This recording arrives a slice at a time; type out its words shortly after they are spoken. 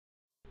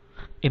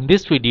In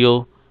this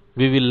video,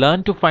 we will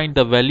learn to find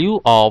the value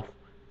of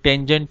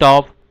tangent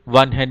of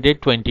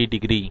 120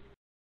 degree.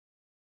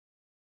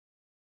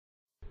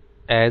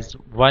 As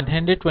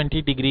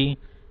 120 degree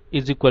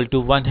is equal to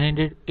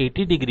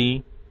 180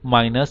 degree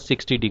minus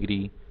 60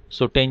 degree.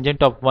 So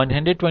tangent of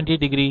 120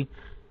 degree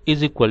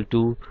is equal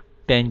to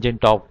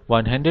tangent of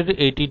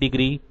 180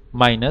 degree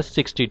minus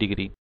 60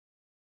 degree.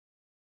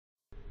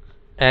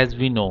 As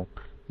we know,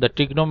 the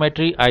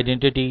trigonometry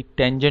identity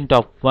tangent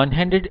of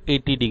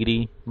 180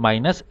 degree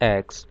minus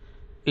x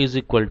is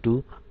equal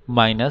to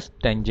minus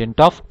tangent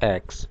of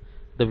x.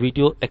 The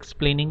video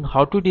explaining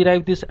how to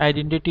derive this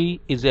identity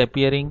is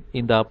appearing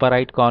in the upper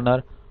right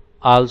corner.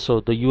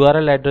 Also, the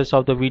URL address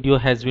of the video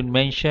has been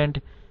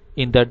mentioned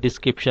in the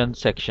description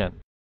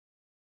section.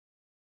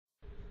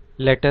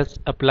 Let us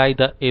apply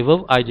the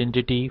above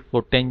identity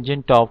for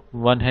tangent of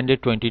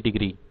 120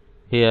 degree.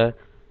 Here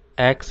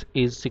x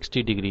is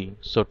 60 degree,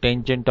 so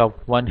tangent of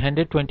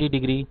 120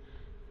 degree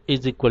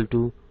is equal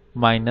to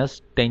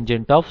minus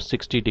tangent of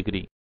 60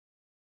 degree.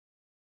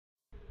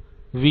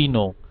 We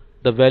know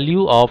the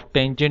value of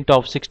tangent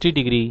of 60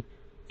 degree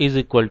is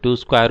equal to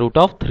square root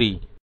of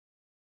 3.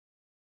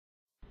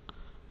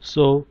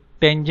 So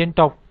tangent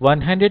of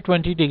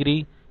 120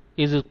 degree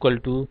is equal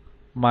to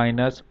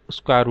minus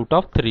square root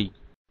of 3.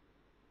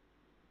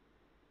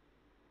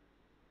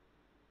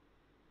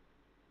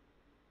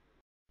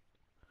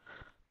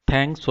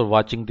 Thanks for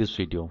watching this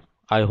video.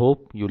 I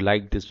hope you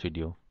liked this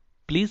video.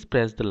 Please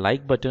press the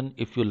like button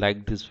if you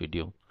liked this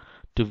video.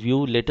 To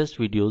view latest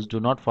videos, do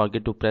not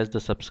forget to press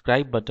the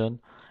subscribe button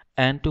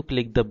and to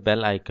click the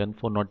bell icon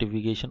for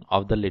notification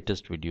of the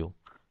latest video.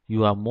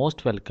 You are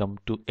most welcome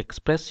to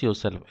express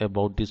yourself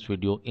about this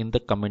video in the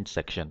comment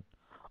section,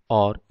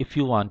 or if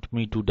you want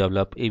me to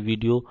develop a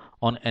video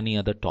on any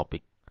other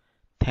topic.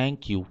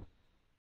 Thank you.